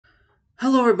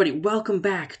Hello everybody, welcome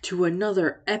back to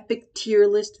another epic tier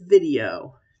list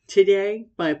video. Today,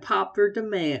 by popular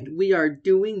demand, we are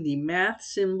doing the math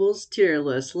symbols tier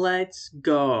list. Let's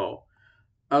go.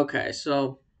 Okay,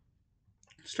 so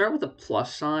start with a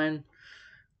plus sign.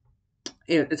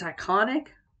 It's iconic.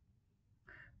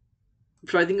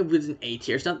 So I think it was an A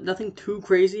tier. It's nothing too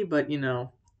crazy, but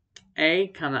A,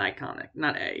 kind of iconic.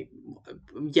 Not A.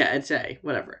 Yeah, it's A.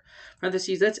 Whatever.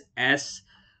 Parentheses, that's S.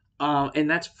 And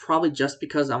that's probably just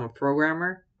because I'm a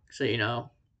programmer. So, I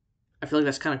feel like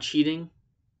that's kind of cheating,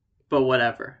 but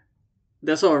whatever.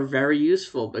 That's all very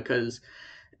useful because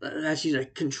that's used to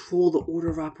control the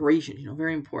order of operation.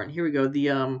 Very important. Here we go.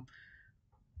 The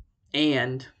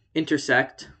and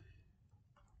intersect.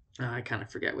 I kind of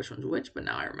forget which one's which, but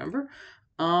now I remember.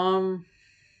 Um,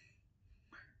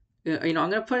 I'm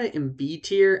gonna put it in B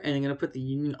tier, and I'm gonna put the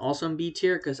union also in B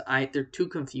tier because they're too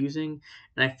confusing,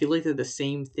 and I feel like they're the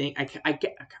same thing. I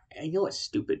know it's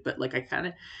stupid, but like I kind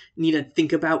of need to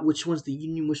think about which one's the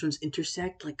union, which one's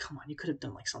intersect. Like, come on, you could have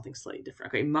done like something slightly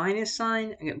different. Okay, minus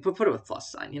sign. I'm gonna put it with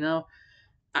plus sign.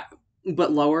 I,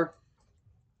 but lower.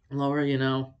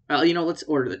 Let's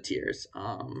order the tiers.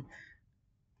 I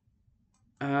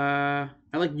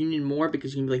like union more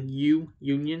because you can be like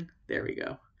union. There we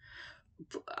go.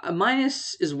 A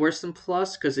minus is worse than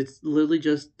plus because it's literally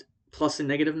just plus a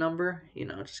negative number.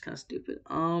 Just kind of stupid.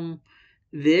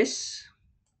 This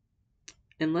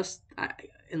unless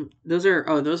and those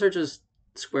are just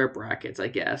square brackets, I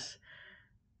guess.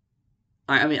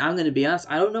 I mean, I'm gonna be honest.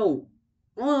 I don't know.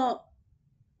 Well,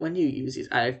 when do you use these?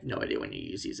 I have no idea when you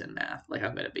use these in math. Like,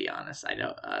 I'm gonna be honest. I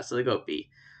know. So they go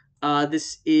B.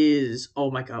 This is,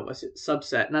 oh my god, what's it?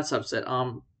 Subset, not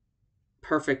subset.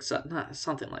 Perfect not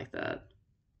something like that,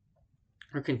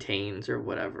 or contains or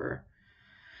whatever.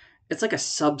 It's like a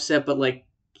subset, but like,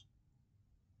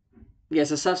 yeah,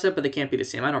 it's a subset, but they can't be the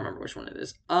same. I don't remember which one it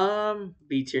is.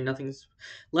 B tier, nothing's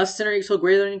less than or equal,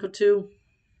 greater than or equal to.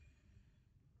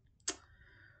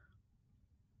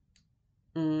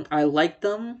 I like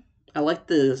them. I like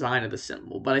the design of the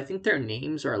symbol, but I think their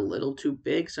names are a little too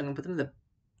big, so I'm gonna put them in the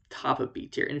top of B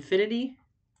tier. Infinity,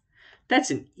 that's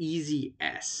an easy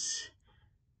S.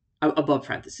 Above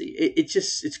parenthesis.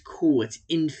 It's cool. It's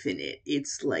infinite.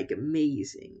 It's like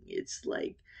amazing. It's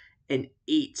like an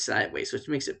 8 sideways, which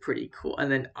makes it pretty cool.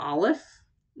 And then Aleph,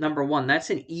 number 1, that's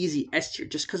an easy S tier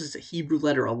just because it's a Hebrew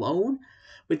letter alone.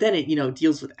 But then it,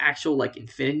 deals with actual like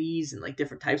infinities and like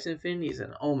different types of infinities.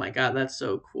 And oh my god, that's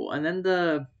so cool. And then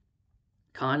the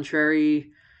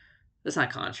contrary, that's not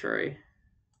contrary.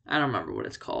 I don't remember what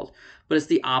it's called, but it's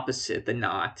the opposite, the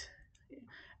not.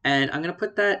 And I'm gonna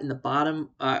put that in the bottom.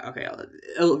 Okay,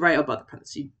 right above the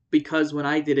parentheses, because when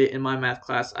I did it in my math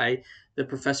class, the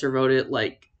professor wrote it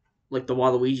like the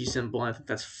Waluigi symbol, and I think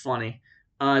that's funny.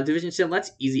 Division symbol,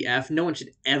 that's easy F. No one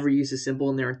should ever use a symbol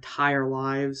in their entire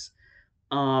lives.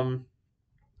 Um,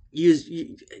 just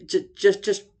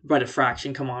write a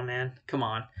fraction. Come on, man. Come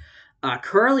on.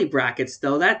 Curly brackets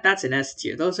though, that's an S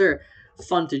tier. Those are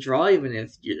fun to draw, even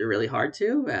if they're really hard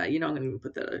to. I'm gonna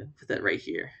put that right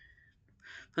here.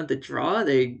 Fun to draw.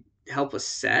 They help with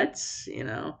sets.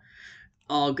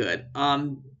 All good.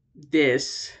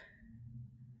 This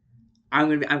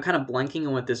I'm kind of blanking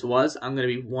on what this was. I'm gonna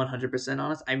be 100%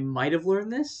 honest. I might have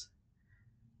learned this.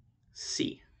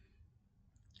 C.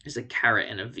 There's a caret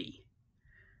and a V.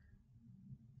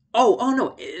 Oh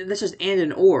no, that's just and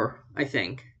an or, I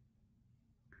think.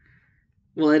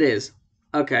 Well, it is.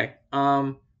 Okay.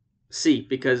 C,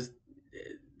 because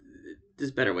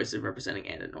there's better ways of representing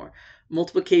and or.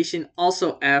 Multiplication,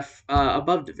 also F,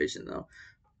 above division though.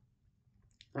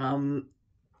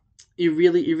 You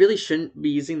really shouldn't be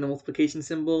using the multiplication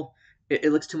symbol.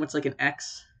 It looks too much like an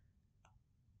X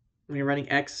when you're writing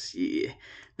X.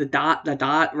 The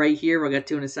dot right here, we'll get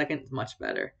to in a second, is much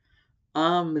better.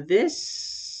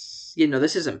 This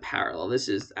isn't parallel. This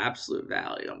is absolute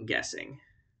value, I'm guessing,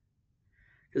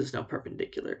 because there's no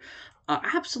perpendicular.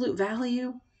 Absolute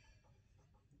value.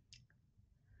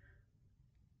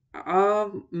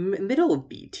 Middle of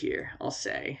B tier, I'll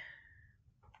say,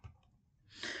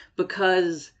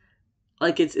 because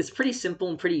like it's pretty simple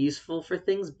and pretty useful for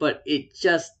things, but it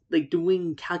just like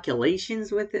doing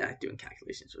calculations with it.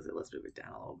 Let's move it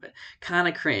down a little bit. Kind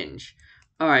of cringe.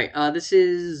 All right, this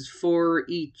is for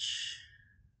each,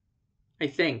 I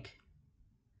think.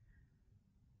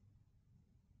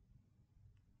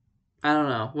 I don't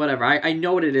know. Whatever. I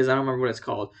know what it is. I don't remember what it's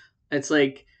called. It's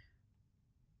like,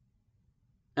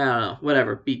 I don't know.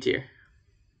 Whatever. B tier.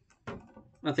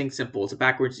 Nothing simple. It's a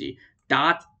backwards Z.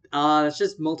 Dot. That's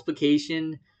just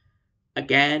multiplication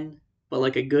again, but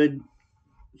like a good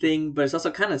thing, but it's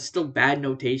also kind of still bad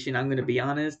notation. I'm gonna be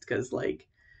honest, because like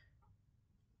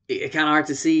it's kind of hard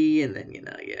to see, and then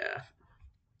yeah.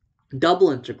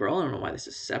 Double integral. I don't know why this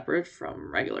is separate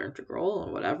from regular integral or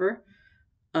whatever.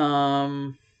 I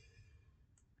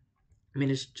mean,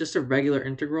 it's just a regular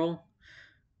integral,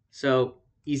 so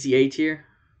easy A tier.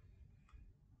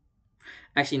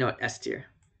 Actually, you know what? S tier.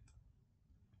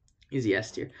 Easy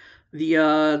S tier.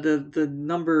 The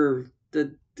number, I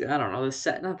don't know, the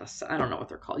set, not the set, I don't know what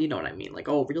they're called. You know what I mean? Like,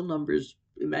 oh, real numbers,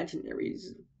 imaginaries,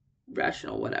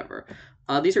 rational, whatever.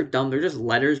 These are dumb. They're just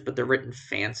letters, but they're written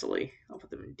fancily. I'll put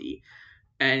them in D.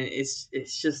 And it's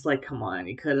just like, come on,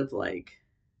 you could have like,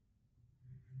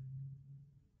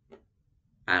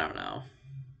 I don't know,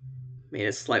 made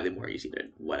it slightly more easy to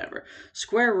whatever.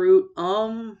 Square root,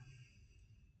 kind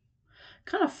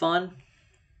of fun.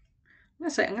 I'm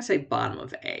gonna say bottom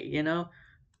of A.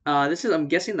 This is, I'm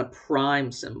guessing, the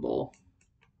prime symbol.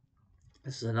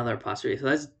 This is another apostrophe. So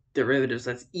that's derivatives.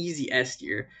 That's easy S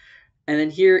tier. And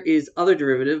then here is other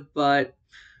derivative, but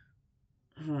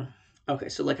okay.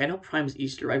 So like I know prime is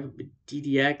easy to write, but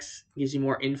ddx gives you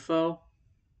more info.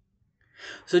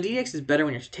 So ddx is better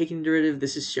when you're taking the derivative.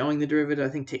 This is showing the derivative. I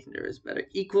think taking the derivative is better.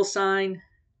 Equal sign.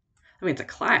 I mean, it's a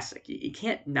classic. You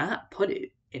can't not put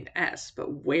it in S,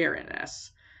 but where in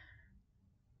S?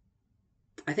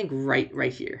 I think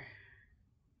right here.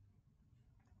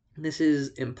 This is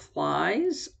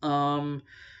implies. I'm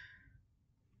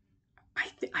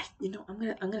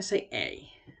gonna say A,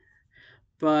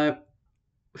 but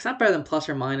it's not better than plus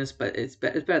or minus, but it's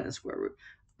better than square root.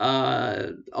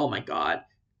 Oh my god,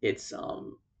 it's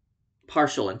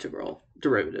partial integral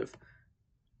derivative.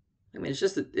 I mean,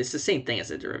 it's the same thing as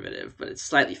a derivative, but it's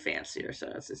slightly fancier,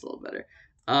 so it's just a little better.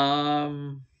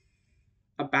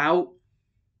 About.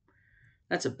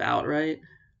 That's about right.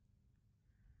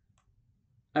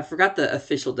 I forgot the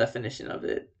official definition of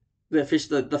it, the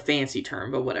fancy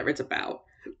term, but whatever. It's about.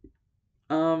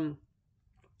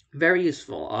 Very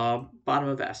useful. Bottom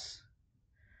of S.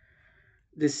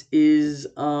 This is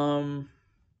I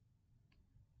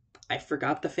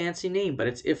forgot the fancy name, but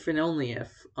it's if and only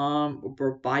if.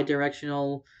 Or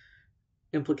bidirectional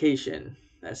implication.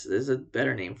 There's a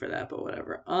better name for that, but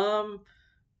whatever.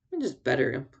 Just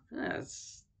better.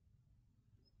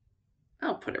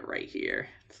 I'll put it right here.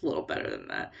 It's a little better than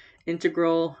that.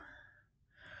 Integral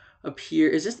up here.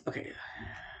 Is this okay?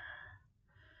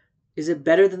 Is it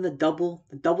better than the double?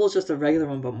 The double is just a regular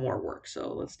one, but more work.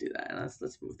 So let's do that. And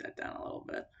let's move that down a little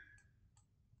bit.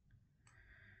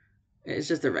 It's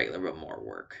just a regular, but more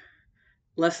work.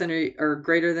 Less than or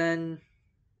greater than,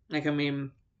 like, I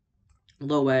mean,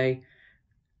 low A.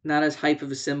 Not as hype of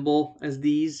a symbol as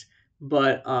these,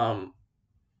 but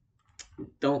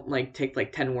don't like take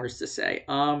like 10 words to say.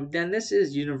 Then this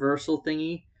is universal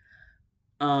thingy.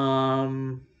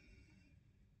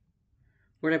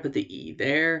 Where did I put the E?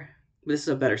 There. This is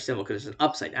a better symbol because it's an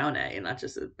upside down A and not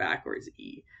just a backwards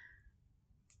E.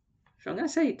 So I'm gonna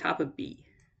say top of B.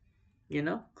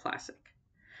 Classic.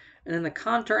 And then the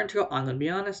contour integral, I'm going to be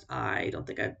honest, I don't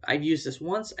think I've used this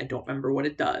once. I don't remember what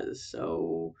it does.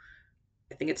 So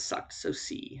I think it sucked. So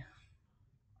C.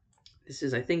 This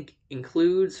is, I think,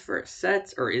 includes for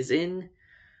sets or is in.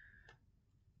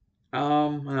 I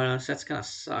don't know. Sets kind of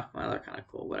suck. Well, they're kind of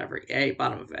cool. Whatever. A,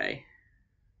 bottom of A.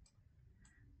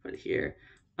 Put it here.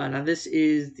 Now this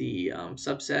is the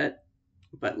subset,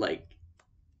 but like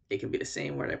it can be the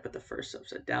same. Where did I put the first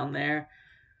subset? Down there.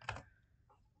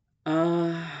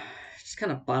 Just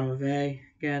kind of bottom of A.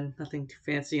 Again, nothing too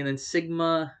fancy. And then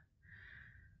sigma.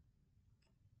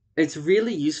 It's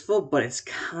really useful, but it's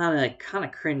kind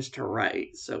of cringe to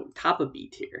write. So top of B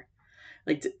tier.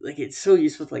 Like it's so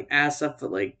useful to like add stuff,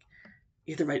 but like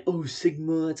you have to write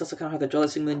sigma. It's also kind of hard to draw the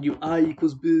sigma and do I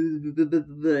equals blah, blah, blah,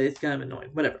 blah. It's kind of annoying.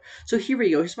 Whatever. So here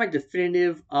we go. Here's my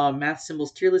definitive math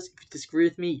symbols tier list. If you disagree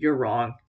with me, you're wrong.